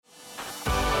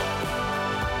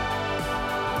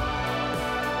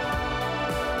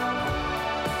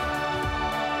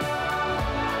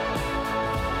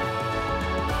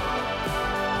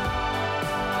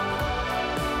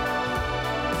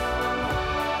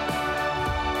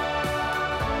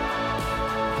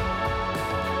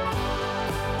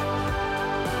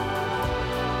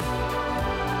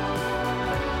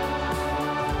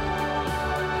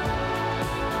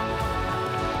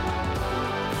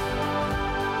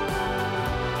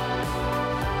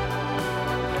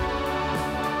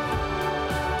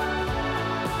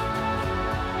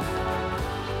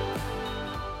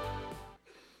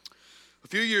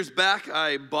few years back,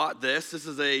 I bought this. This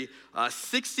is a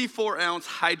 64-ounce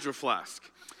Hydro Flask.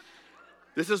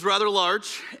 This is rather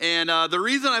large, and the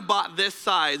reason I bought this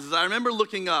size is I remember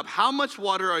looking up how much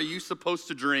water are you supposed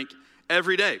to drink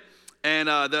every day? And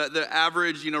the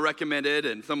average, recommended,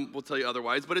 and some will tell you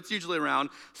otherwise, but it's usually around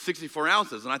 64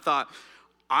 ounces. And I thought,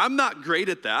 I'm not great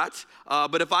at that,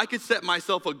 but if I could set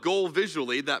myself a goal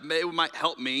visually, that might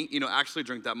help me, actually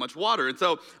drink that much water. And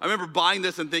so I remember buying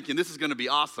this and thinking, this is going to be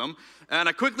awesome. And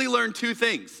I quickly learned two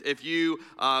things if you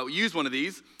use one of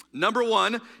these. Number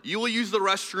one, you will use the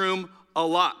restroom a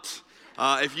lot.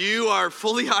 If you are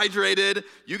fully hydrated,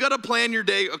 you got to plan your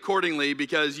day accordingly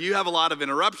because you have a lot of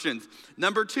interruptions.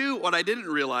 Number two, what I didn't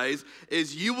realize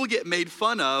is you will get made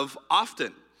fun of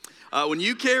often. When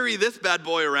you carry this bad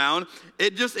boy around,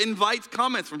 it just invites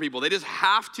comments from people. They just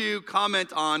have to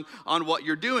comment on what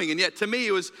you're doing. And yet, to me,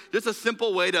 it was just a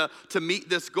simple way to meet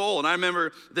this goal. And I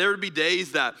remember there would be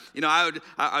days that,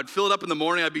 I'd fill it up in the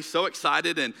morning. I'd be so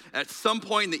excited. And at some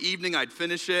point in the evening, I'd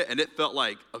finish it, and it felt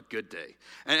like a good day.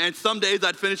 And some days,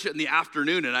 I'd finish it in the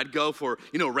afternoon, and I'd go for,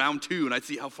 round two, and I'd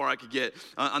see how far I could get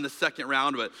on the second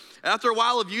round. But after a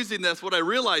while of using this, what I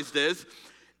realized is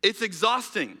it's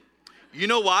exhausting. You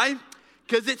know why?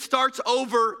 Because it starts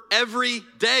over every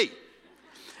day.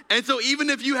 And so even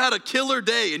if you had a killer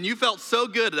day and you felt so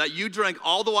good that you drank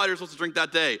all the water you're supposed to drink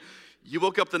that day, you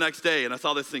woke up the next day and I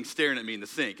saw this thing staring at me in the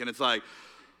sink. And it's like,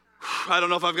 I don't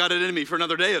know if I've got it in me for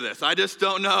another day of this. I just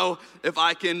don't know if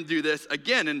I can do this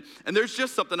again. And there's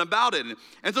just something about it.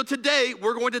 And so today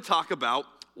we're going to talk about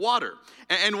water.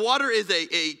 And water is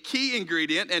a key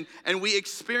ingredient, and we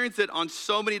experience it on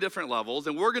so many different levels,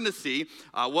 and we're going to see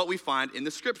what we find in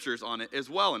the scriptures on it as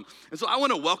well. And so I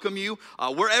want to welcome you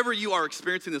wherever you are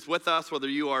experiencing this with us, whether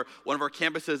you are one of our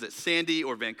campuses at Sandy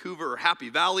or Vancouver or Happy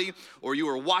Valley, or you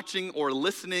are watching or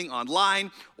listening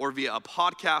online or via a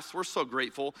podcast. We're so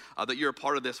grateful that you're a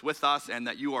part of this with us and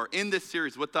that you are in this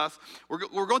series with us.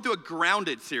 We're going through a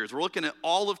grounded series. We're looking at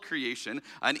all of creation,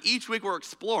 and each week we're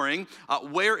exploring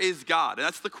where is God? And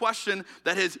that's the question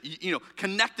that has,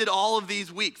 connected all of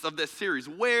these weeks of this series.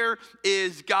 Where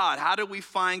is God? How do we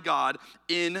find God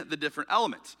in the different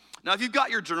elements? Now, if you've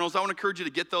got your journals, I want to encourage you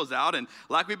to get those out. And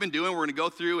like we've been doing, we're going to go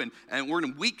through, and we're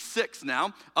in week 6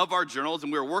 now of our journals,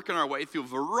 and we're working our way through a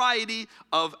variety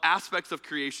of aspects of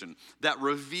creation that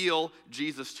reveal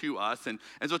Jesus to us. And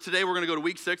so today we're going to go to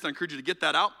week 6. I encourage you to get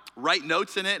that out. Write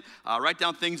notes in it. Write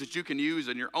down things that you can use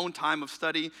in your own time of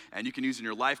study, and you can use in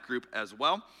your life group as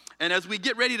well. And as we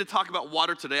get ready to talk about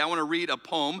water today, I want to read a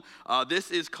poem.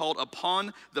 This is called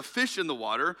Upon the Fish in the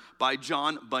Water by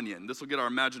John Bunyan. This will get our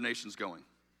imaginations going.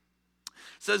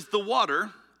 It says, the water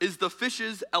is the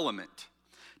fish's element.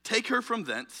 Take her from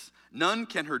thence, none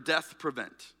can her death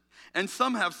prevent. And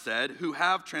some have said, who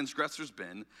have transgressors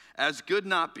been, as good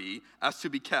not be as to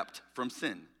be kept from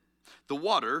sin. The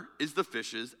water is the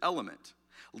fish's element.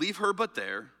 Leave her but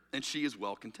there, and she is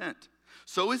well content.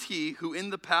 So is he who in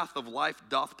the path of life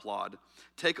doth plod.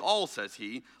 Take all, says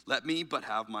he, let me but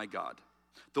have my God.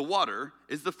 The water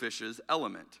is the fish's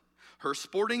element. Her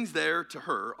sportings there to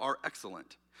her are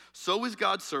excellent. So is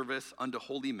God's service unto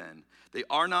holy men. They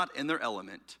are not in their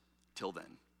element till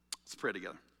then. Let's pray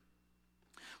together.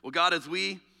 Well, God, as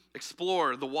we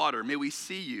explore the water, may we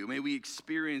see you, may we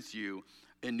experience you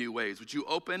in new ways. Would you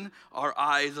open our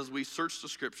eyes as we search the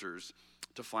scriptures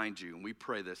to find you? And we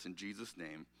pray this in Jesus'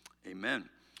 name. Amen.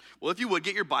 Well, if you would,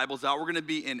 get your Bibles out. We're going to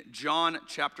be in John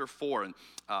chapter 4. And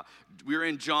we were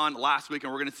in John last week,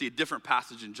 and we're going to see a different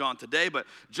passage in John today. But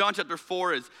John chapter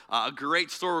 4 is a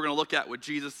great story we're going to look at with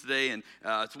Jesus today. And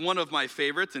it's one of my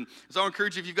favorites. And so I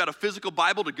encourage you, if you've got a physical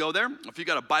Bible, to go there. If you've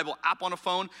got a Bible app on a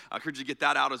phone, I encourage you to get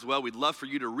that out as well. We'd love for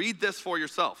you to read this for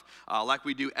yourself, like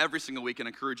we do every single week, and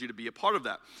encourage you to be a part of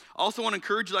that. I also want to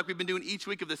encourage you, like we've been doing each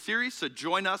week of the series, to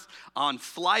join us on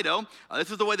Slido.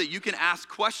 This is the way that you can ask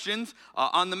questions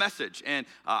on the message. And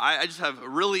I just have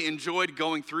really enjoyed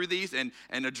going through these and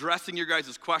addressing your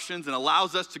guys' questions, and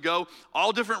allows us to go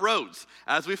all different roads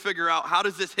as we figure out how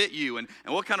does this hit you and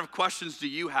what kind of questions do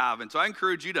you have. And so I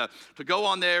encourage you to go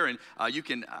on there, and you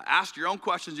can ask your own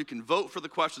questions. You can vote for the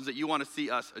questions that you want to see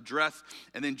us address,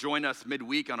 and then join us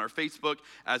midweek on our Facebook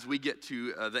as we get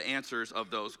to the answers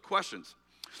of those questions.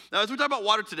 Now, as we talk about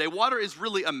water today, water is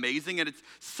really amazing, and it's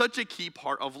such a key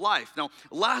part of life. Now,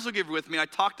 last week, if you're with me, I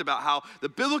talked about how the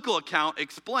biblical account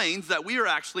explains that we are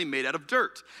actually made out of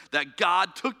dirt, that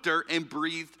God took dirt and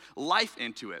breathed life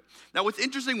into it. Now, what's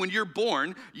interesting, when you're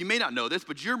born, you may not know this,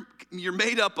 but you're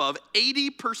made up of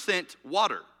 80%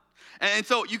 water. And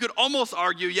so you could almost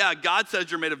argue, yeah, God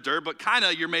says you're made of dirt, but kind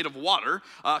of you're made of water,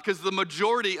 because the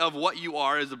majority of what you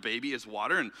are as a baby is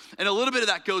water. And a little bit of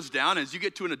that goes down. As you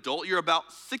get to an adult, you're about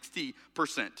 60%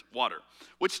 water,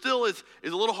 which still is a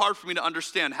little hard for me to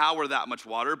understand how we're that much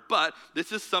water, but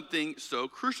this is something so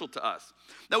crucial to us.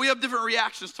 Now, we have different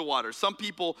reactions to water. Some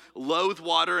people loathe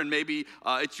water, and maybe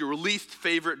it's your least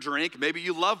favorite drink. Maybe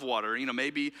you love water.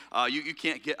 Maybe you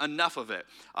can't get enough of it.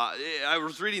 I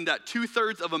was reading that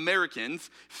 2/3 of Americans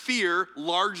fear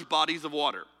large bodies of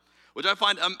water, which I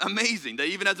find amazing, that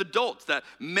even as adults, that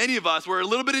many of us, we're a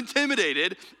little bit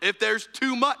intimidated if there's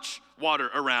too much water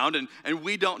around, and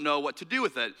we don't know what to do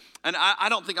with it. And I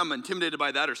don't think I'm intimidated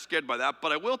by that or scared by that,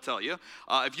 but I will tell you,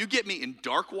 if you get me in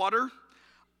dark water,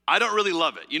 I don't really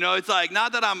love it. It's like,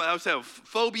 not that I would say a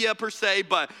phobia per se,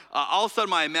 but all of a sudden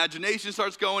my imagination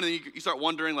starts going, and you start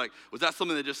wondering, like, was that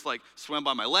something that just like swam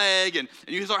by my leg? And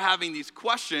you start having these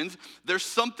questions. There's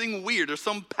something weird. There's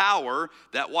some power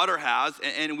that water has,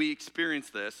 and we experience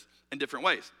this in different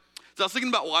ways. So I was thinking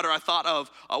about water. I thought of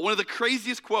one of the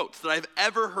craziest quotes that I've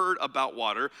ever heard about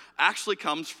water actually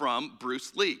comes from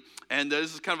Bruce Lee. And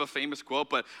this is kind of a famous quote,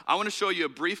 but I want to show you a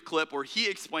brief clip where he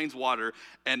explains water,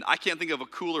 and I can't think of a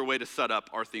cooler way to set up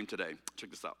our theme today. Check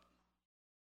this out.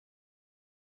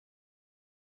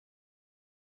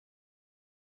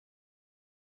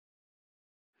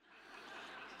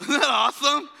 Isn't that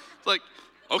awesome? It's like,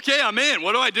 okay, I'm in.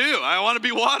 What do I do? I want to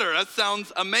be water. That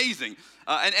sounds amazing.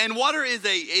 And water is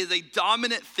a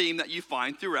dominant theme that you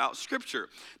find throughout Scripture.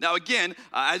 Now, again,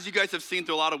 as you guys have seen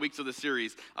through a lot of weeks of the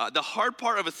series, the hard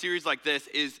part of a series like this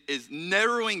is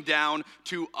narrowing down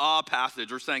to a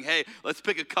passage, or saying, hey, let's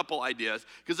pick a couple ideas,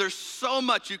 because there's so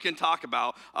much you can talk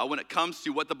about when it comes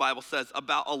to what the Bible says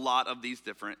about a lot of these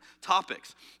different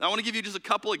topics. Now, I want to give you just a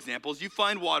couple examples. You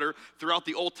find water throughout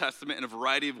the Old Testament in a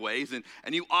variety of ways,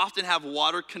 and you often have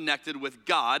water connected with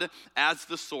God as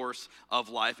the source of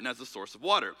life and as the source of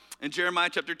water. In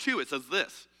Jeremiah chapter 2, it says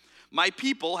this: my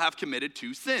people have committed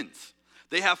 2 sins.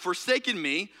 They have forsaken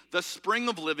me, the spring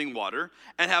of living water,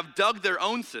 and have dug their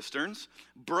own cisterns,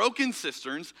 broken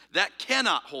cisterns that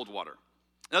cannot hold water.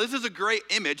 Now, this is a great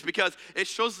image because it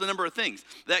shows the number of things.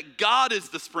 That God is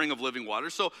the spring of living water.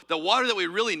 So the water that we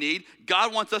really need,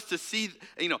 God wants us to see,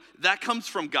 that comes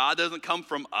from God, doesn't come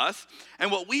from us.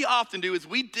 And what we often do is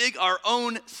we dig our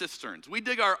own cisterns. We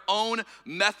dig our own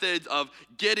methods of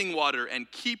getting water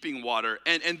and keeping water.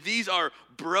 And these are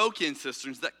broken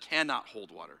cisterns that cannot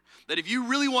hold water. That if you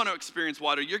really want to experience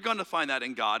water, you're going to find that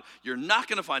in God. You're not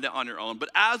going to find it on your own. But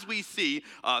as we see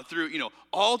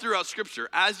all throughout Scripture,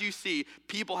 as you see,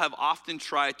 people have often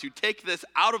tried to take this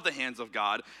out of the hands of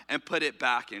God and put it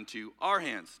back into our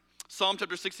hands. Psalm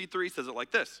chapter 63 says it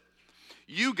like this: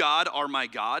 you, God, are my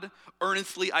God.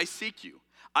 Earnestly I seek you.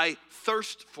 I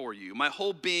thirst for you. My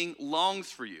whole being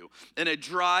longs for you in a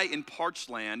dry and parched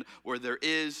land where there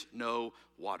is no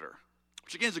water.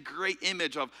 Which again is a great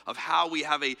image of how we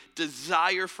have a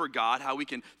desire for God, how we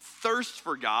can thirst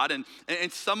for God.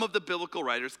 And some of the biblical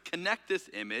writers connect this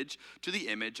image to the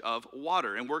image of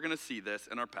water. And we're going to see this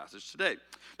in our passage today.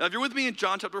 Now, if you're with me in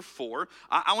John chapter 4,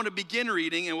 I want to begin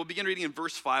reading, and we'll begin reading in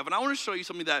verse 5. And I want to show you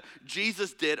something that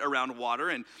Jesus did around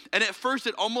water. And at first,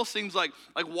 it almost seems like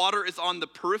water is on the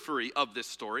periphery of this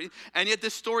story. And yet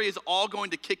this story is all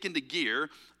going to kick into gear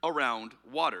around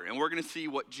water. And we're going to see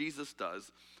what Jesus does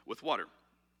with water.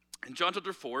 In John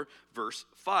chapter 4, verse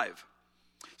 5.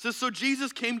 It says, so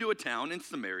Jesus came to a town in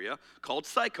Samaria called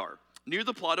Sychar, near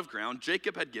the plot of ground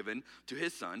Jacob had given to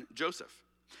his son Joseph.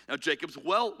 Now Jacob's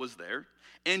well was there,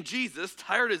 and Jesus,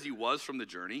 tired as he was from the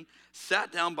journey,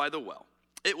 sat down by the well.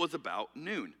 It was about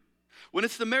noon. When a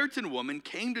Samaritan woman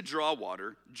came to draw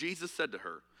water, Jesus said to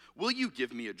her, will you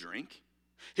give me a drink?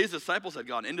 His disciples had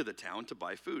gone into the town to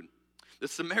buy food. The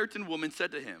Samaritan woman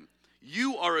said to him,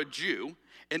 you are a Jew,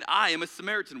 and I am a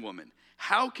Samaritan woman.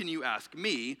 How can you ask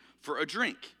me for a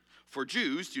drink? For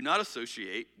Jews do not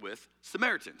associate with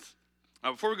Samaritans.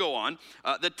 Now, before we go on,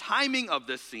 the timing of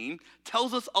this scene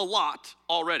tells us a lot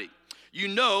already. You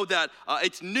know that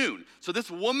it's noon. So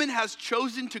this woman has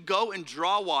chosen to go and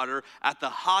draw water at the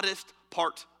hottest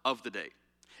part of the day.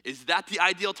 Is that the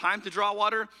ideal time to draw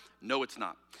water? No, it's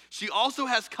not. She also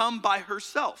has come by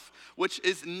herself, which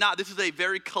is not, this is a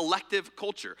very collective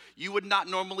culture. You would not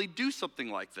normally do something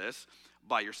like this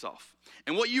by yourself.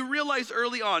 And what you realize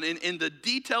early on in the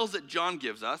details that John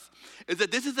gives us is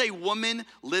that this is a woman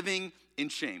living in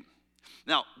shame.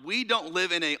 Now, we don't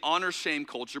live in an honor-shame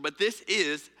culture, but this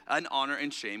is an honor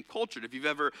and shame culture. If you've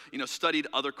ever, studied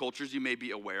other cultures, you may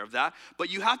be aware of that. But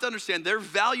you have to understand their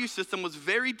value system was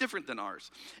very different than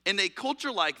ours. In a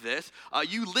culture like this,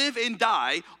 you live and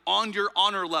die on your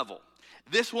honor level.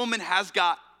 This woman has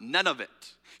got none of it.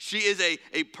 She is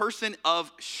a person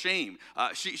of shame.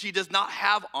 She does not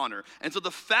have honor. And so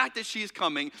the fact that she's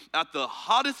coming at the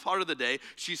hottest part of the day,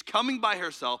 she's coming by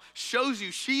herself, shows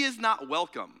you she is not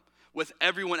welcome with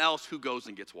everyone else who goes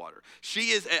and gets water. She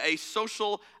is a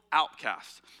social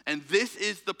outcast. And this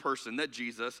is the person that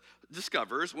Jesus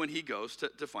discovers when he goes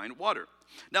to find water.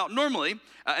 Now, normally,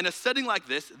 in a setting like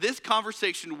this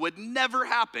conversation would never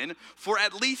happen for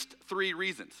at least 3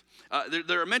 reasons.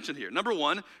 They're mentioned here. Number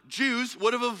 1, Jews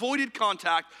would have avoided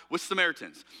contact with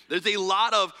Samaritans. There's a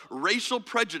lot of racial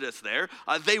prejudice there.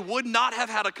 They would not have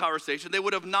had a conversation. They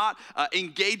would have not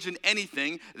engaged in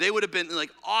anything. They would have been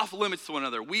like off limits to one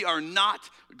another. We are not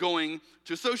going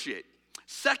to associate.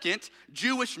 Second,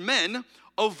 Jewish men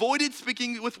avoided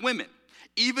speaking with women,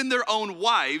 even their own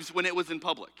wives, when it was in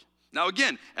public. Now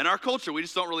again, in our culture, we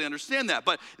just don't really understand that,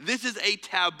 but this is a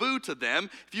taboo to them.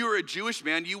 If you were a Jewish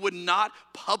man, you would not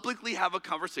publicly have a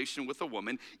conversation with a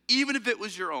woman, even if it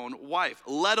was your own wife,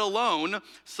 let alone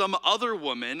some other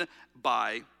woman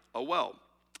by a well.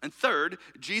 And third,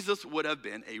 Jesus would have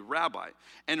been a rabbi.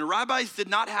 And rabbis did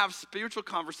not have spiritual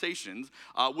conversations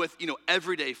with,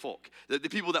 everyday folk, the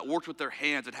people that worked with their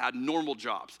hands and had normal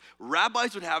jobs.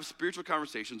 Rabbis would have spiritual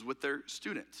conversations with their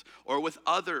students or with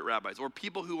other rabbis or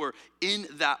people who were in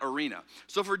that arena.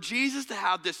 So for Jesus to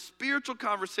have this spiritual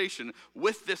conversation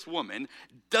with this woman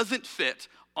doesn't fit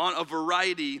on a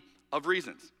variety of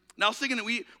reasons. Now, I was thinking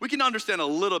we can understand a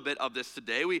little bit of this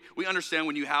today. We understand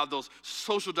when you have those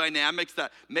social dynamics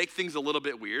that make things a little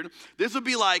bit weird. This would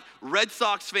be like Red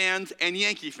Sox fans and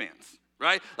Yankee fans,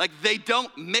 right? Like they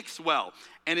don't mix well.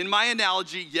 And in my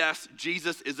analogy, yes,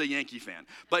 Jesus is a Yankee fan.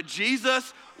 But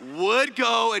Jesus would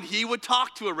go and he would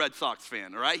talk to a Red Sox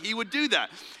fan, right? He would do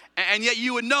that. And yet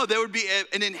you would know there would be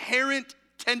an inherent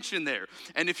tension there.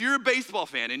 And if you're a baseball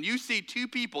fan and you see 2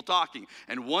 people talking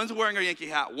and one's wearing a Yankee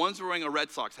hat, one's wearing a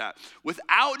Red Sox hat,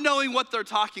 without knowing what they're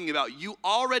talking about, you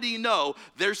already know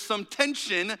there's some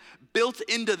tension built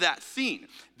into that scene.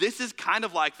 This is kind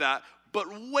of like that, but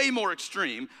way more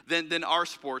extreme than our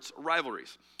sports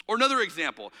rivalries. Or another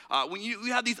example, when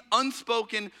you have these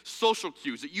unspoken social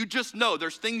cues that you just know,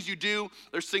 there's things you do,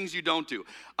 there's things you don't do.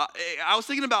 I was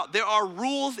thinking about there are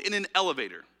rules in an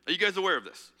elevator. Are you guys aware of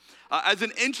this? As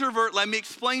an introvert, let me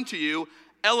explain to you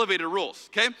elevator rules,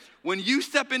 okay? When you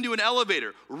step into an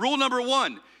elevator, rule number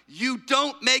 1, you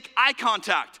don't make eye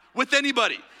contact with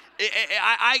anybody.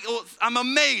 I'm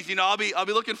amazed, I'll be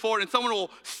looking forward and someone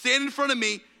will stand in front of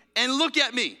me and look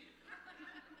at me.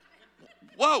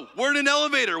 Whoa, we're in an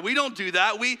elevator. We don't do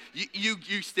that.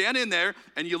 You stand in there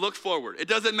and you look forward. It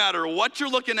doesn't matter what you're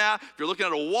looking at. If you're looking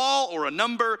at a wall or a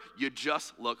number, you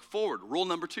just look forward. Rule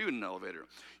number 2 in an elevator,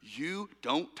 you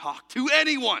don't talk to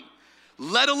anyone,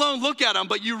 let alone look at them,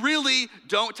 but you really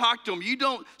don't talk to them. You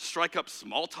don't strike up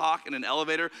small talk in an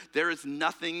elevator. There is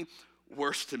nothing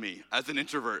worse to me as an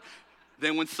introvert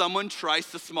than when someone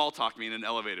tries to small talk me in an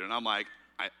elevator and I'm like,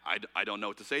 I don't know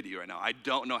what to say to you right now. I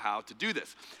don't know how to do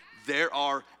this. There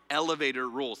are elevator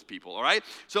rules, people, all right?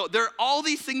 So there are all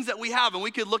these things that we have, and we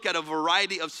could look at a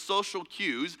variety of social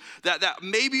cues that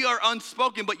maybe are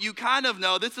unspoken, but you kind of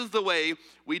know this is the way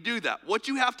we do that. What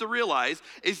you have to realize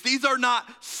is these are not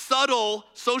subtle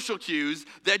social cues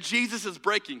that Jesus is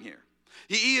breaking here.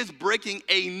 He is breaking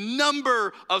a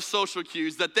number of social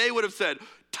cues that they would have said,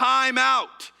 time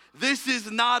out. This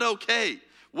is not okay.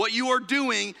 What you are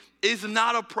doing is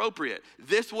not appropriate.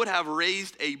 This would have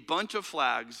raised a bunch of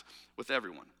flags with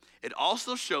everyone. It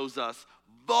also shows us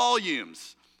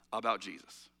volumes about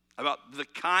Jesus, about the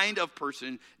kind of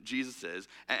person Jesus is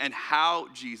and how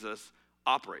Jesus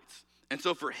operates. And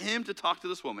so for him to talk to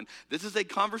this woman, this is a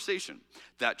conversation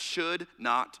that should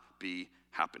not be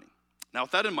happening. Now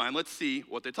with that in mind, let's see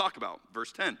what they talk about.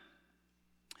 Verse 10.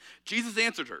 Jesus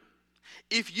answered her,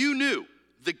 "If you knew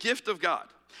the gift of God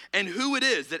and who it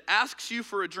is that asks you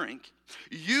for a drink,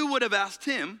 you would have asked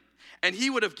him, and he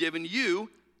would have given you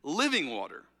living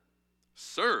water."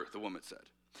 "Sir," the woman said,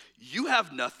 "you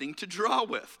have nothing to draw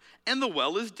with, and the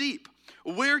well is deep.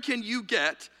 Where can you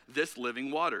get this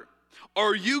living water?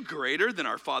 Are you greater than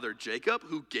our father Jacob,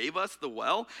 who gave us the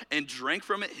well and drank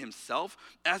from it himself,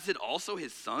 as did also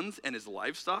his sons and his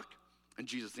livestock?" And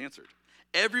Jesus answered,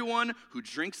 "Everyone who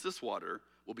drinks this water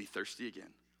will be thirsty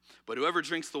again. But whoever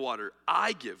drinks the water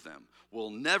I give them will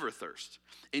never thirst.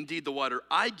 Indeed, the water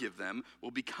I give them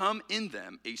will become in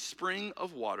them a spring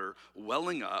of water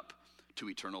welling up to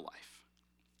eternal life."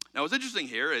 Now, what's interesting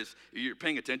here is, you're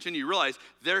paying attention, you realize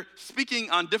they're speaking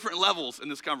on different levels in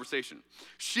this conversation.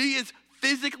 She is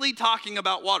physically talking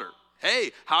about water.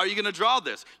 Hey, how are you going to draw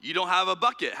this? You don't have a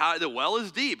bucket. The well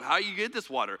is deep. How do you get this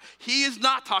water? He is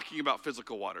not talking about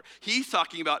physical water. He's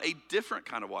talking about a different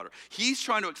kind of water. He's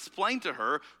trying to explain to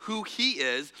her who he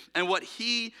is and what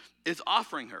he is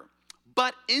offering her.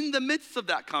 But in the midst of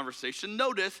that conversation,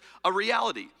 notice a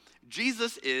reality.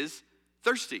 Jesus is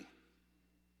thirsty.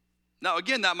 Now,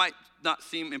 again, that might not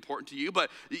seem important to you, but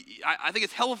I think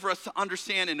it's helpful for us to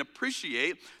understand and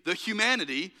appreciate the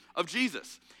humanity of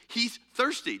Jesus. He's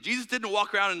thirsty. Jesus didn't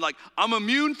walk around and I'm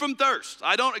immune from thirst.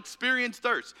 I don't experience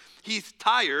thirst. He's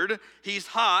tired, he's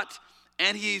hot,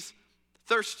 and he's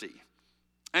thirsty.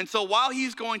 And so while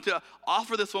he's going to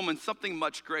offer this woman something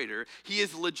much greater, he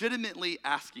is legitimately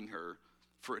asking her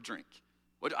for a drink,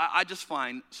 which I just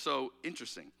find so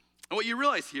interesting. And what you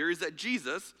realize here is that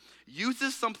Jesus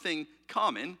uses something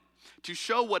common to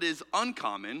show what is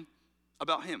uncommon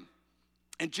about him.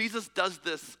 And Jesus does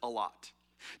this a lot.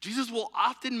 Jesus will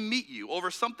often meet you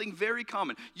over something very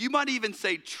common. You might even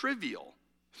say trivial.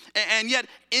 And yet,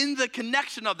 in the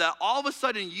connection of that, all of a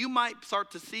sudden, you might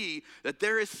start to see that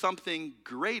there is something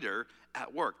greater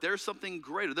at work. There's something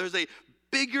greater. There's a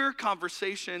bigger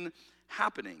conversation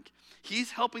happening.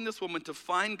 He's helping this woman to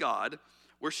find God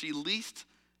where she least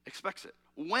expects it,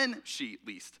 when she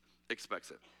least expects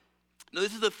it. Now,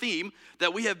 this is a theme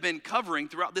that we have been covering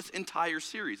throughout this entire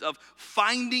series of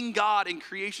finding God in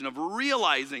creation, of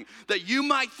realizing that you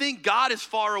might think God is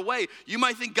far away. You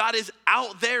might think God is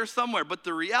out there somewhere, but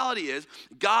the reality is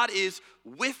God is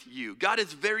with you. God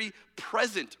is very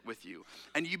present with you.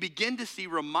 And you begin to see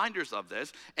reminders of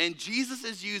this, and Jesus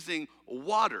is using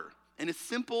water. In a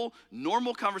simple,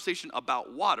 normal conversation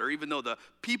about water, even though the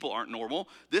people aren't normal,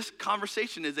 this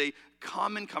conversation is a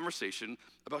common conversation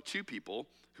about two people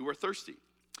who are thirsty.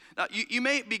 Now, you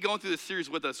may be going through this series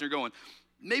with us and you're going,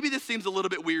 maybe this seems a little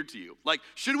bit weird to you.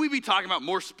 Should we be talking about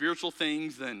more spiritual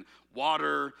things than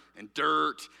water and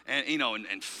dirt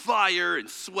and fire and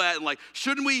sweat? And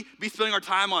shouldn't we be spending our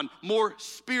time on more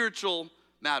spiritual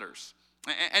matters?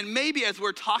 And maybe as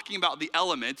we're talking about the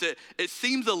elements, it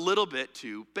seems a little bit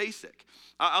too basic.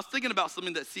 I was thinking about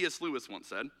something that C.S. Lewis once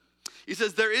said. He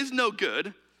says, there is no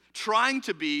good trying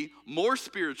to be more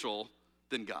spiritual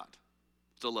than God.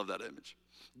 Still love that image.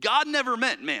 God never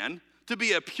meant man to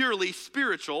be a purely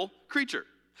spiritual creature.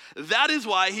 That is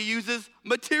why he uses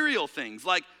material things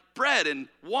like bread and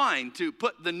wine to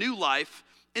put the new life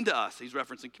into us. He's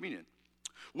referencing communion.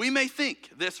 We may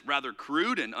think this rather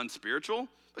crude and unspiritual,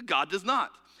 but God does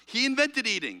not. He invented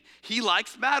eating. He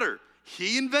likes matter.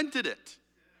 He invented it.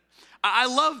 I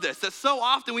love this, that so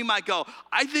often we might go,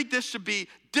 I think this should be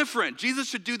different. Jesus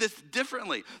should do this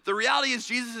differently. The reality is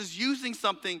Jesus is using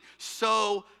something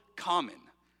so common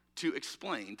to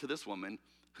explain to this woman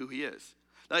who he is.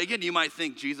 Now again, you might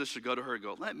think Jesus should go to her and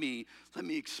go, let me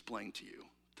explain to you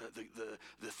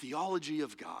the theology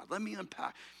of God. Let me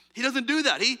unpack. He doesn't do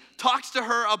that. He talks to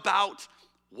her about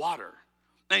water.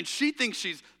 And she thinks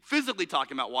she's physically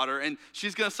talking about water, and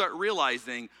she's going to start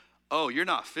realizing, oh, you're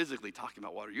not physically talking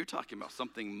about water. You're talking about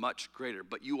something much greater,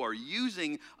 but you are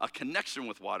using a connection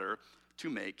with water to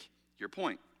make your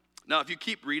point. Now, if you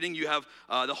keep reading, you have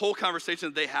the whole conversation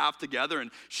that they have together, and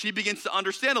she begins to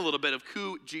understand a little bit of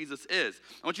who Jesus is.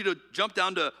 I want you to jump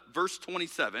down to verse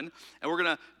 27, and we're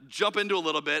going to jump into a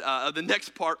little bit of the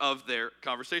next part of their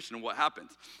conversation and what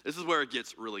happens. This is where it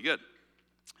gets really good.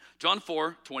 John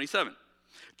 4:27.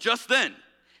 Just then,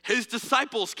 his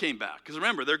disciples came back. Because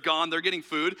remember, they're gone, they're getting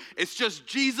food. It's just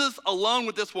Jesus alone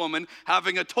with this woman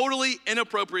having a totally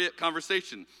inappropriate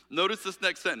conversation. Notice this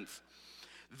next sentence.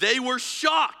 They were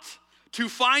shocked to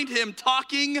find him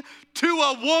talking to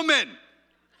a woman.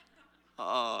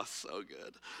 Oh, so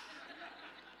good.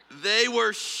 They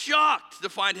were shocked to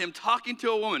find him talking to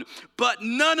a woman, but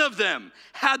none of them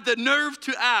had the nerve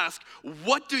to ask,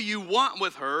 what do you want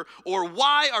with her, or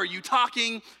why are you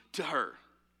talking to her?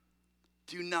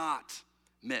 Do not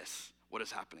miss what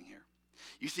is happening here.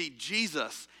 You see,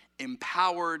 Jesus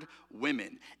empowered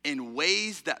women in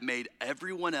ways that made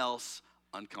everyone else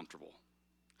uncomfortable.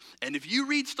 And if you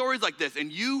read stories like this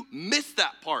and you miss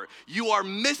that part, you are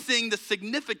missing the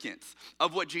significance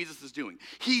of what Jesus is doing.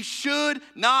 He should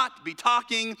not be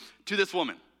talking to this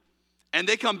woman. And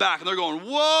they come back and they're going,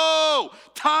 whoa,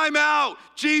 time out.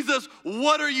 Jesus,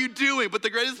 what are you doing? But the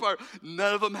greatest part,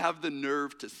 none of them have the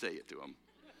nerve to say it to him.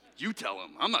 You tell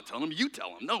him. I'm not telling him. You tell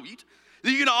him. No,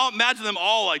 you can all imagine them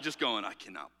all just going, I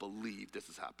cannot believe this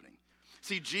is happening.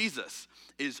 See, Jesus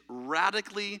is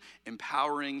radically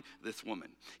empowering this woman.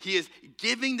 He is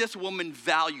giving this woman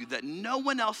value that no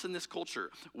one else in this culture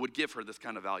would give her this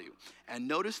kind of value. And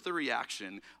notice the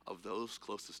reaction of those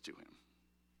closest to him.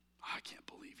 I can't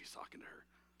believe he's talking to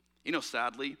her.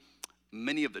 Sadly,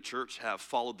 many of the church have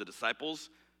followed the disciples'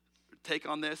 take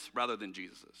on this rather than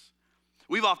Jesus's.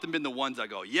 We've often been the ones that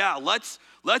go, yeah, let's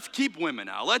keep women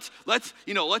out. Let's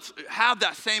have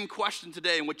that same question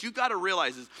today. And what you've got to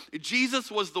realize is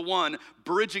Jesus was the one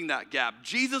bridging that gap.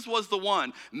 Jesus was the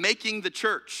one making the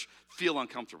church feel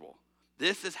uncomfortable.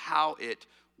 This is how it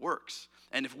works.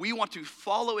 And if we want to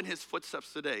follow in his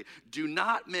footsteps today, do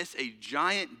not miss a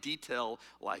giant detail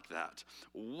like that.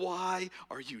 Why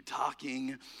are you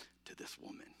talking to this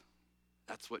woman?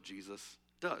 That's what Jesus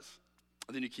does.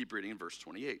 And then you keep reading in verse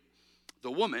 28.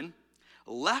 The woman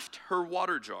left her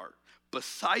water jar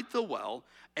beside the well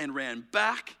and ran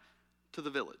back to the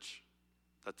village.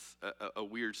 That's a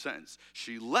weird sentence.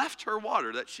 She left her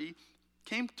water that she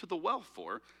came to the well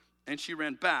for, and she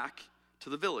ran back to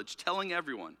the village, telling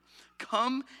everyone,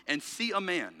 "Come and see a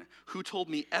man who told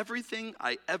me everything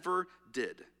I ever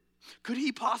did. Could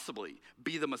he possibly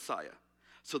be the Messiah?"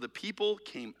 So the people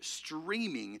came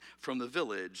streaming from the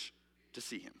village to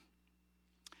see him.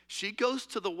 She goes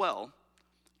to the well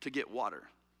to get water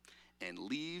and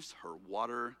leaves her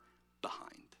water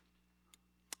behind.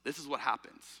 This is what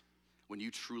happens when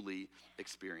you truly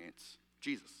experience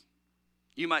Jesus.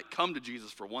 You might come to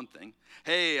Jesus for one thing.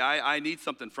 Hey, I need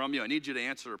something from you. I need you to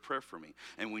answer a prayer for me.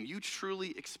 And when you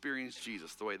truly experience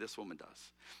Jesus the way this woman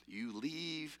does, you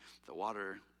leave the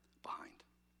water behind.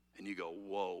 And you go,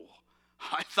 whoa,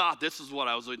 I thought this is what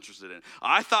I was interested in.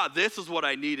 I thought this is what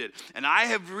I needed. And I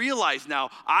have realized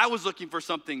now I was looking for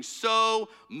something so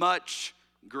much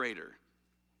greater.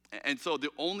 And so the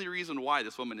only reason why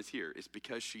this woman is here is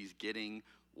because she's getting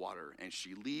water, and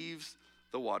she leaves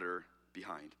the water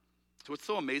behind. So what's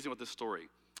so amazing with this story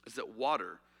is that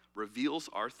water reveals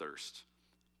our thirst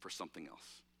for something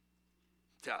else.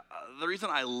 The reason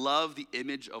I love the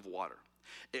image of water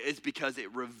is because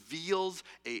it reveals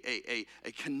a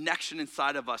connection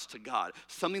inside of us to God,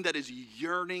 something that is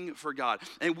yearning for God.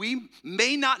 And we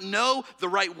may not know the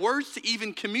right words to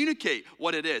even communicate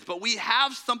what it is, but we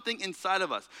have something inside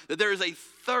of us, that there is a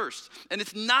thirst. And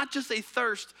it's not just a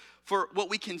thirst for what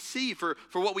we can see, for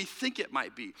what we think it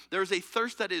might be. There's a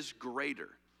thirst that is greater.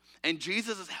 And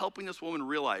Jesus is helping this woman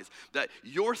realize that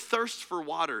your thirst for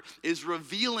water is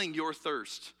revealing your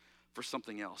thirst for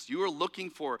something else. You are looking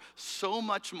for so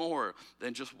much more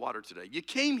than just water today. You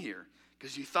came here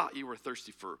because you thought you were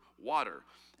thirsty for water.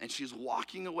 And she's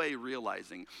walking away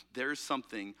realizing there's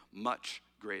something much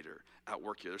greater at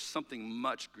work here. There's something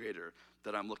much greater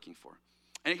that I'm looking for.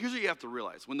 And here's what you have to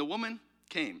realize. When the woman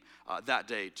came that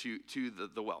day to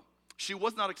the well, she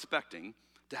was not expecting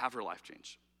to have her life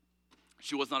change.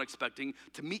 She was not expecting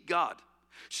to meet God.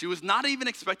 She was not even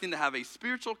expecting to have a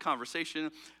spiritual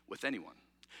conversation with anyone.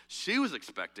 She was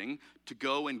expecting to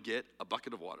go and get a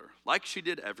bucket of water, like she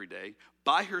did every day,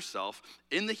 by herself,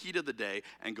 in the heat of the day,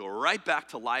 and go right back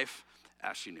to life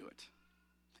as she knew it.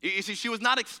 You see, she was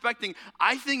not expecting,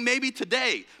 I think maybe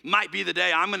today might be the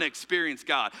day I'm going to experience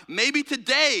God. Maybe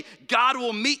today God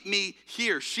will meet me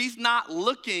here. She's not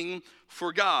looking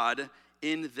for God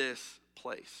in this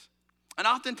place. And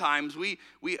oftentimes we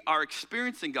are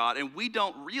experiencing God and we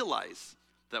don't realize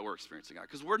that we're experiencing God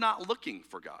because we're not looking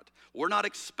for God. We're not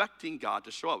expecting God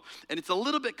to show up. And it's a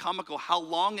little bit comical how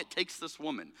long it takes this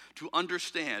woman to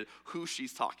understand who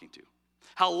she's talking to.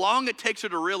 How long it takes her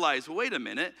to realize, wait a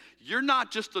minute, you're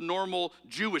not just a normal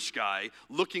Jewish guy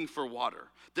looking for water.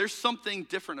 There's something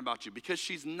different about you because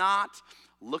she's not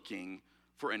looking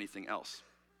for anything else.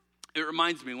 It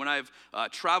reminds me when I've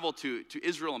traveled to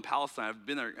Israel and Palestine. I've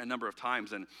been there a number of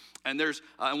times, and there's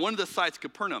one of the sites,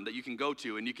 Capernaum, that you can go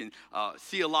to, and you can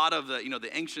see a lot of the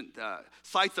ancient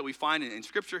sites that we find in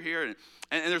Scripture here. And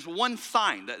there's one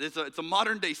sign that it's a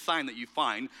modern day sign that you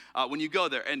find when you go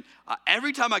there. And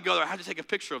every time I go there, I have to take a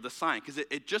picture of the sign because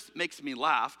it just makes me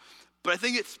laugh. But I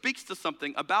think it speaks to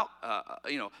something about,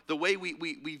 the way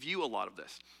we view a lot of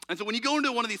this. And so when you go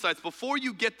into one of these sites, before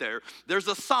you get there, there's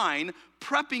a sign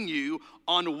prepping you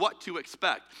on what to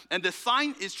expect. And the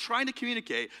sign is trying to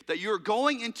communicate that you're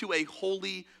going into a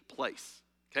holy place.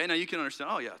 Okay, now you can understand,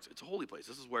 oh yeah, it's a holy place.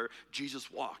 This is where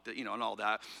Jesus walked, and all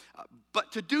that.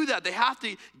 But to do that, they have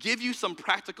to give you some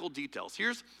practical details.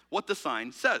 Here's what the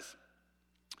sign says.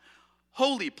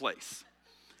 Holy place.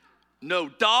 No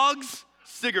dogs,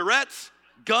 cigarettes,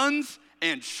 guns,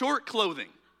 and short clothing.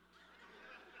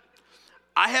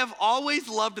 I have always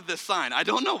loved this sign. I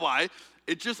don't know why.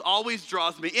 It just always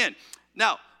draws me in.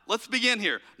 Now, let's begin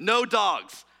here. No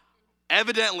dogs.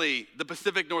 Evidently, the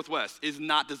Pacific Northwest is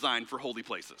not designed for holy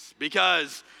places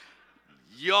because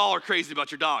y'all are crazy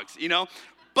about your dogs,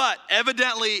 But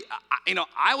evidently,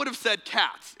 I would have said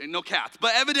cats, no cats.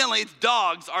 But evidently, it's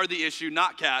dogs are the issue,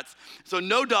 not cats. So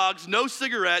no dogs, no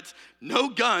cigarettes, no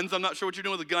guns. I'm not sure what you're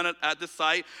doing with a gun at this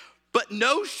site. But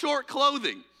no short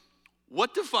clothing.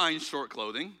 What defines short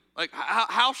clothing? Like,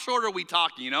 how short are we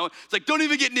talking, It's like, don't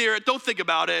even get near it. Don't think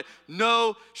about it.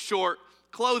 No short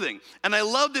clothing. And I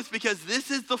love this because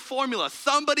this is the formula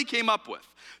somebody came up with.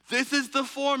 This is the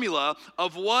formula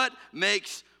of what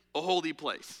makes a holy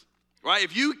place, right?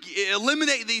 If you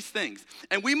eliminate these things,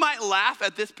 and we might laugh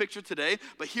at this picture today,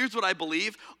 but here's what I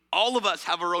believe. All of us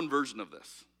have our own version of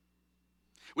this.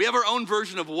 We have our own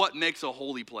version of what makes a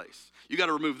holy place. You got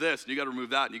to remove this, and you got to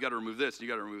remove that, and you got to remove this, and you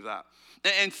got to remove that.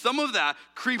 And some of that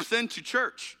creeps into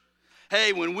church.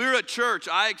 Hey, when we're at church,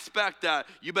 I expect that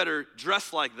you better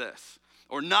dress like this,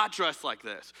 or not dress like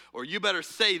this, or you better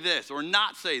say this, or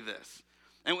not say this.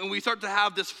 And when we start to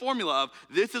have this formula of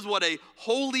this is what a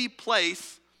holy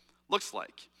place looks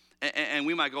like. And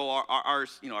we might go,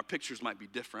 our pictures might be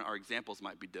different, our examples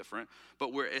might be different,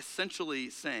 but we're essentially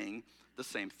saying the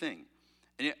same thing.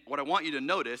 And yet, what I want you to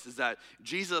notice is that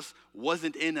Jesus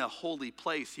wasn't in a holy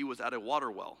place. He was at a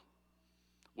water well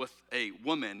with a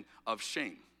woman of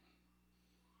shame.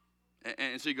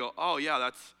 And so you go, oh yeah,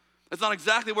 that's not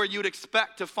exactly where you would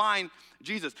expect to find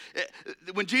Jesus.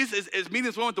 When Jesus is meeting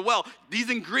this woman at the well, these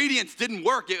ingredients didn't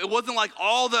work. It wasn't like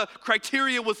all the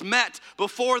criteria was met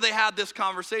before they had this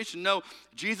conversation. No,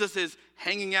 Jesus is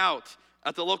hanging out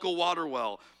at the local water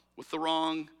well with the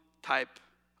wrong type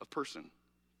of person.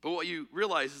 But what you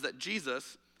realize is that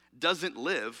Jesus doesn't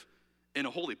live in a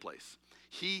holy place.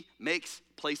 He makes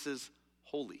places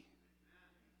holy.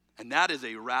 And that is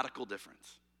a radical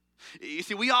difference. You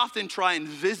see, we often try and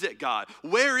visit God.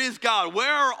 Where is God?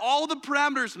 Where are all the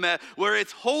parameters met where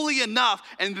it's holy enough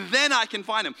and then I can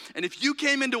find him? And if you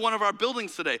came into one of our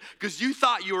buildings today because you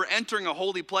thought you were entering a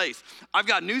holy place, I've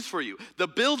got news for you. The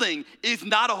building is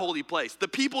not a holy place. The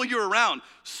people you're around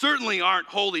certainly aren't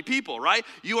holy people, right?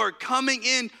 You are coming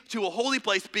into a holy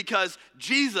place because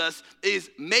Jesus is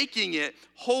making it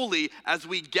holy as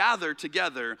we gather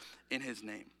together in his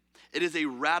name. It is a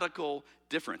radical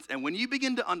difference. And when you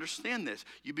begin to understand this,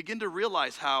 you begin to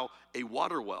realize how a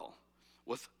water well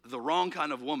with the wrong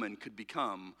kind of woman could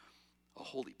become a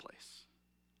holy place,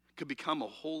 could become a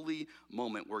holy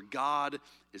moment where God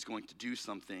is going to do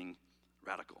something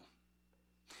radical.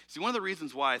 See, one of the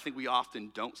reasons why I think we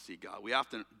often don't see God, we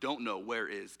often don't know where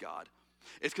is God,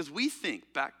 is because we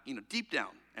think back, deep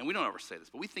down, and we don't ever say this,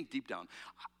 but we think deep down,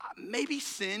 maybe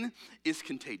sin is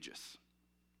contagious.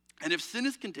 And if sin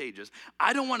is contagious,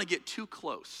 I don't want to get too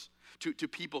close to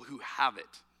people who have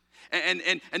it.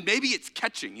 And maybe it's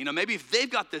catching. Maybe if they've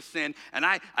got this sin and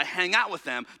I hang out with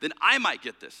them, then I might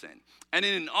get this sin. And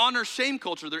in an honor-shame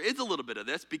culture, there is a little bit of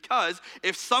this because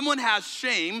if someone has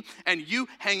shame and you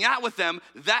hang out with them,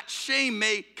 that shame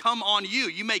may come on you.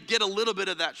 You may get a little bit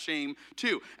of that shame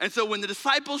too. And so when the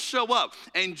disciples show up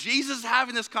and Jesus is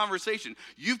having this conversation,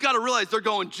 you've got to realize they're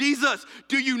going, Jesus,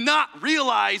 do you not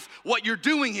realize what you're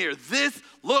doing here? This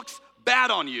looks bad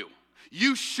on you.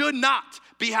 You should not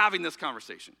be having this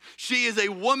conversation. She is a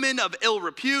woman of ill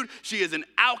repute. She is an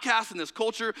outcast in this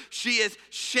culture. She is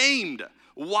shamed.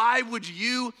 Why would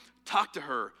you talk to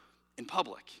her in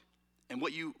public? And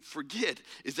what you forget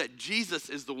is that Jesus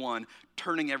is the one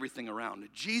turning everything around.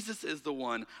 Jesus is the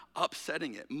one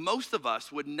upsetting it. Most of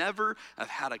us would never have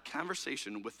had a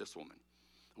conversation with this woman.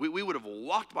 We would have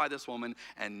walked by this woman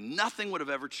and nothing would have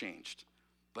ever changed,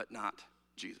 but not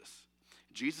Jesus.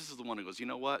 Jesus is the one who goes, you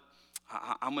know what?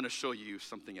 I'm going to show you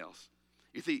something else.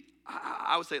 You see,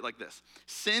 I would say it like this.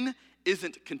 Sin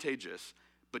isn't contagious,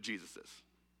 but Jesus is.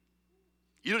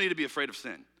 You don't need to be afraid of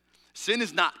sin. Sin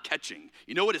is not catching.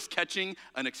 You know what is catching?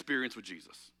 An experience with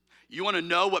Jesus. You want to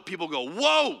know what people go,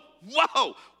 whoa,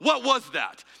 what was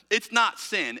that? It's not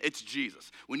sin, it's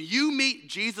Jesus. When you meet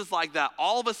Jesus like that,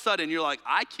 all of a sudden you're like,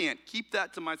 I can't keep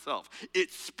that to myself.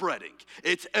 It's spreading.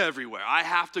 It's everywhere. I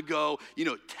have to go,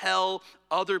 tell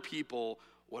other people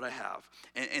what I have.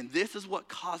 And this is what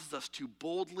causes us to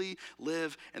boldly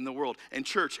live in the world. And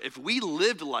church, if we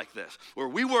lived like this, where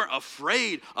we weren't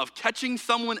afraid of catching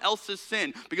someone else's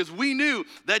sin because we knew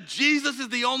that Jesus is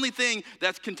the only thing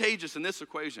that's contagious in this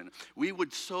equation, we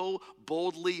would so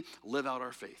boldly live out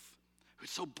our faith. We'd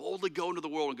so boldly go into the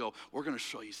world and go, we're going to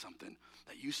show you something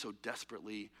that you so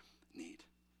desperately need.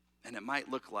 And it might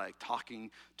look like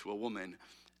talking to a woman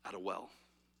at a well,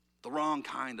 the wrong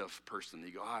kind of person.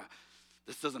 You go,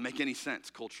 this doesn't make any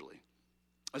sense culturally.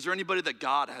 Is there anybody that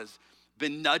God has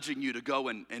been nudging you to go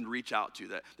and reach out to,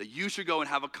 that you should go and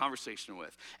have a conversation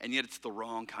with, and yet it's the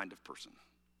wrong kind of person?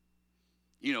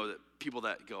 You know, that people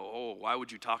that go, oh, why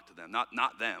would you talk to them?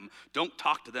 Not them. Don't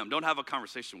talk to them. Don't have a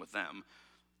conversation with them.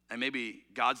 And maybe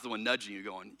God's the one nudging you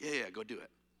going, yeah, go do it.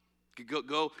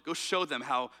 Go show them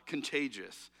how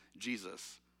contagious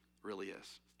Jesus really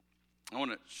is. I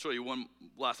want to show you one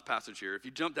last passage here. If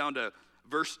you jump down to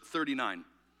verse 39,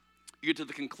 you get to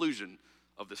the conclusion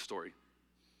of this story.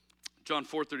 John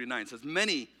 4:39 says,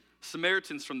 many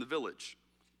Samaritans from the village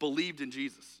believed in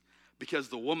Jesus because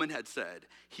the woman had said,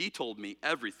 he told me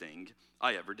everything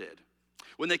I ever did.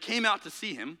 When they came out to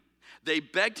see him, they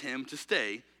begged him to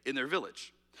stay in their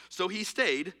village. So he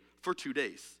stayed for 2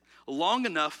 days, long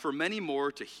enough for many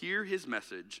more to hear his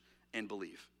message and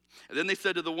believe. And then they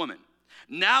said to the woman,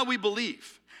 now we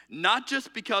believe, not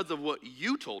just because of what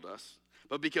you told us,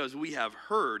 but because we have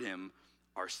heard him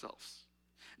ourselves.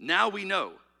 Now we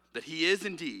know that he is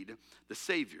indeed the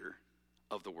Savior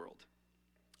of the world.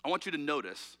 I want you to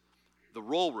notice the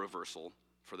role reversal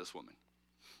for this woman.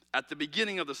 At the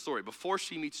beginning of the story, before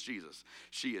she meets Jesus,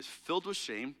 she is filled with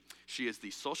shame. She is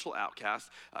the social outcast.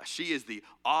 She is the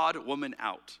odd woman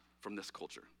out from this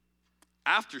culture.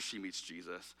 After she meets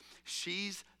Jesus,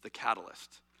 she's the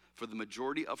catalyst for the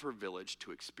majority of her village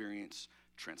to experience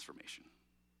transformation.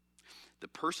 The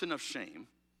person of shame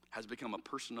has become a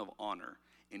person of honor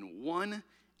in one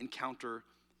encounter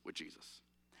with Jesus.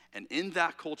 And in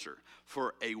that culture,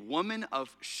 for a woman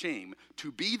of shame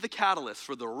to be the catalyst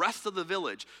for the rest of the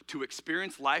village to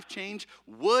experience life change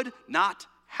would not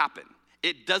happen.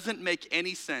 It doesn't make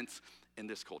any sense in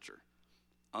this culture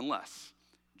unless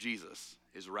Jesus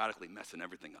is radically messing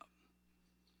everything up.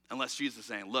 Unless Jesus is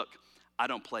saying, look, I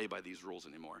don't play by these rules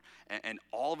anymore. And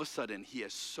all of a sudden, he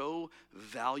has so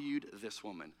valued this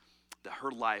woman that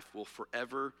her life will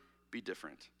forever be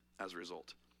different as a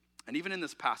result. And even in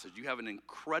this passage, you have an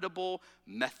incredible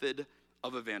method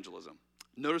of evangelism.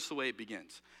 Notice the way it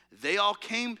begins. They all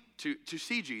came to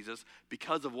see Jesus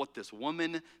because of what this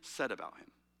woman said about him.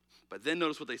 But then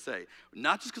notice what they say.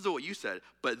 Not just because of what you said,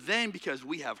 but then because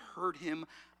we have heard him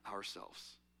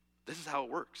ourselves. This is how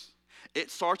it works. It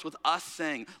starts with us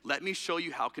saying, let me show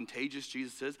you how contagious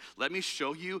Jesus is. Let me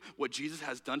show you what Jesus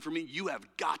has done for me. You have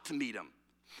got to meet him.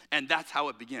 And that's how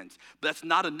it begins. But that's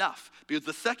not enough, because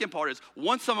the second part is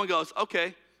once someone goes,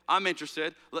 okay, I'm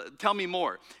interested, tell me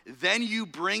more. Then you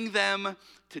bring them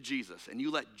to Jesus and you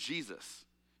let Jesus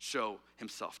show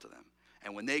himself to them.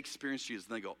 And when they experience Jesus,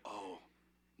 they go, oh,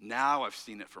 now I've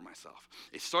seen it for myself.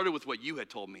 It started with what you had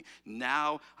told me.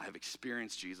 Now I have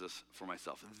experienced Jesus for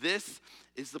myself. This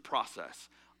is the process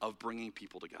of bringing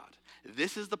people to God.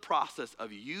 This is the process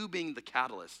of you being the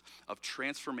catalyst of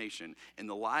transformation in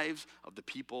the lives of the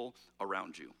people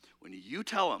around you. When you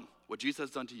tell them what Jesus has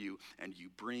done to you and you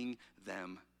bring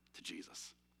them to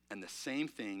Jesus. And the same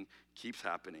thing keeps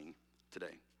happening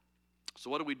today.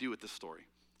 So what do we do with this story?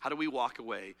 How do we walk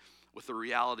away with the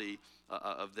reality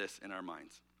of this in our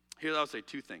minds? Here I would say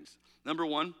two things. Number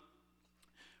one,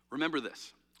 remember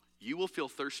this. You will feel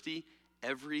thirsty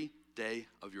every day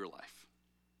of your life.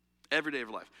 Every day of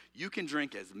your life. You can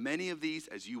drink as many of these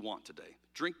as you want today.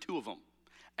 Drink 2 of them.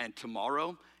 And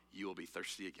tomorrow, you will be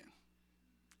thirsty again.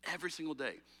 Every single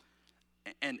day.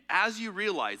 And as you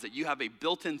realize that you have a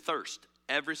built-in thirst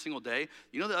every single day,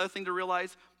 you know the other thing to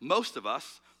realize? Most of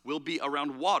us will be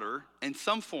around water in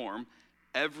some form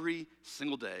every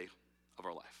single day of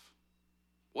our life.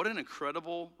 What an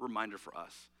incredible reminder for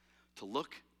us to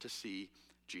look to see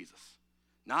Jesus.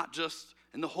 Not just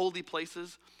in the holy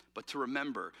places, but to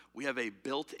remember we have a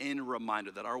built-in reminder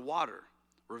that our water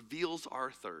reveals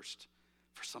our thirst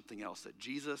for something else, that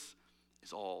Jesus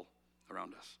is all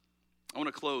around us. I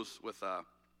want to close with a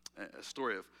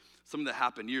story of something that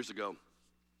happened years ago.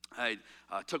 I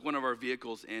took one of our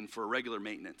vehicles in for regular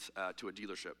maintenance to a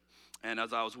dealership. And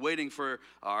as I was waiting for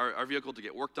our vehicle to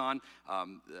get worked on,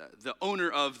 the owner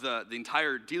of the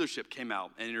entire dealership came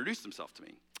out and introduced himself to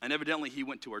me. And evidently, he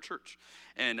went to our church.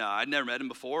 And I'd never met him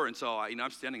before, and so I'm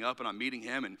standing up and I'm meeting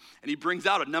him, and he brings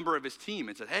out a number of his team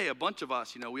and said, hey, a bunch of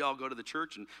us, we all go to the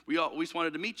church, and we just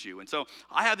wanted to meet you. And so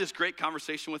I had this great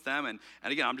conversation with them, and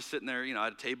again, I'm just sitting there,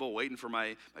 at a table waiting for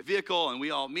my vehicle, and we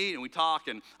all meet, and we talk,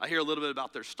 and I hear a little bit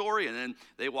about their story, and then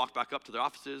they walk back up to their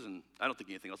offices, and I don't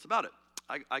think anything else about it.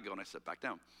 I go and I sit back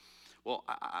down. Well,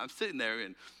 I'm sitting there,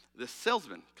 and this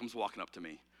salesman comes walking up to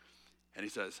me, and he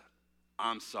says,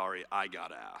 I'm sorry, I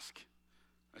gotta ask.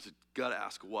 I said, gotta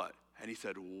ask what? And he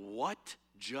said, what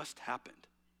just happened?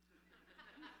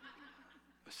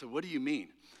 I said, what do you mean?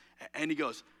 And he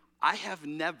goes, I have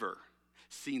never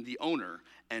seen the owner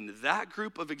and that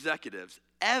group of executives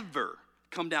ever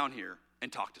come down here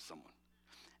and talk to someone.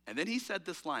 And then he said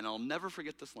this line, I'll never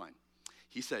forget this line.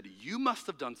 He said, you must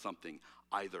have done something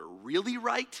either really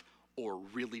right or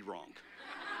really wrong?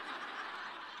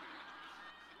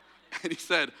 And he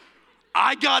said,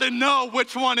 I gotta know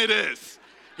which one it is.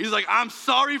 He's like, I'm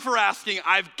sorry for asking,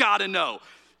 I've gotta know.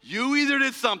 You either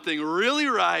did something really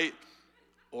right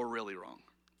or really wrong.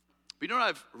 But you know what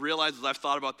I've realized as I've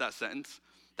thought about that sentence?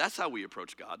 That's how we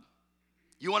approach God.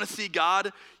 You wanna see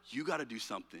God? You gotta do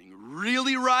something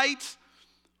really right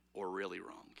or really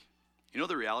wrong. You know what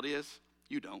the reality is?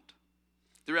 You don't.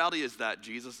 The reality is that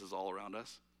Jesus is all around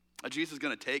us. Jesus is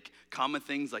gonna take common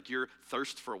things like your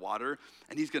thirst for water,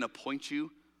 and he's gonna point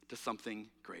you to something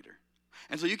greater.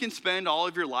 And so you can spend all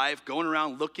of your life going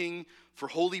around looking for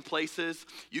holy places.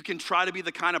 You can try to be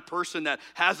the kind of person that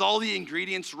has all the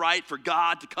ingredients right for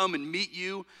God to come and meet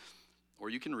you, or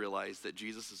you can realize that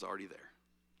Jesus is already there.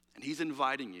 And he's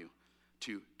inviting you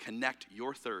to connect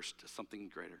your thirst to something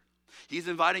greater. He's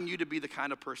inviting you to be the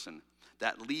kind of person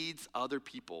that leads other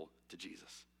people to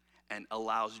Jesus and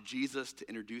allows Jesus to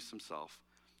introduce himself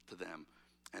to them,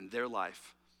 and their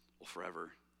life will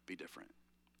forever be different.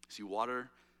 See, water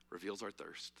reveals our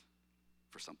thirst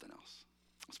for something else.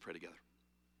 Let's pray together.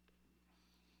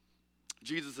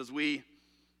 Jesus, as we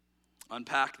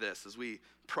unpack this, as we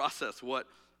process what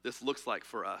this looks like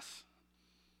for us,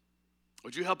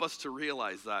 would you help us to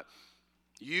realize that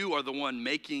you are the one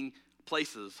making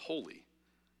places holy,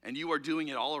 and you are doing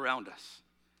it all around us,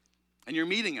 and you're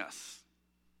meeting us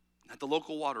at the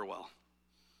local water well.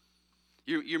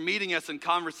 You're meeting us in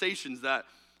conversations that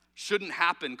shouldn't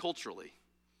happen culturally.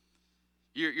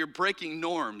 You're breaking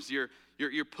norms. You're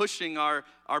pushing our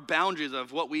boundaries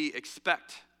of what we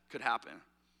expect could happen.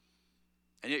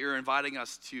 And yet you're inviting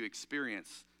us to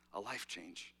experience a life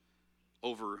change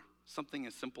over something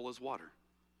as simple as water.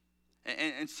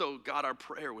 And so, God, our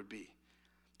prayer would be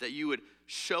that you would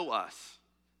show us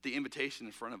the invitation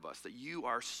in front of us, that you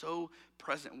are so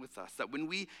present with us, that when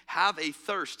we have a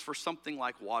thirst for something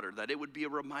like water, that it would be a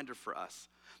reminder for us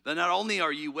that not only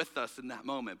are you with us in that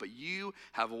moment, but you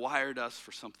have wired us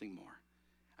for something more.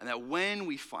 And that when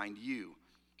we find you,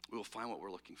 we will find what we're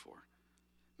looking for.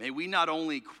 May we not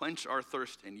only quench our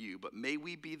thirst in you, but may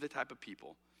we be the type of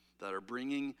people that are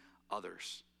bringing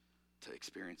others to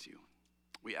experience you.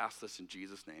 We ask this in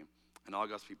Jesus' name. And all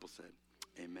God's people said,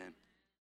 amen.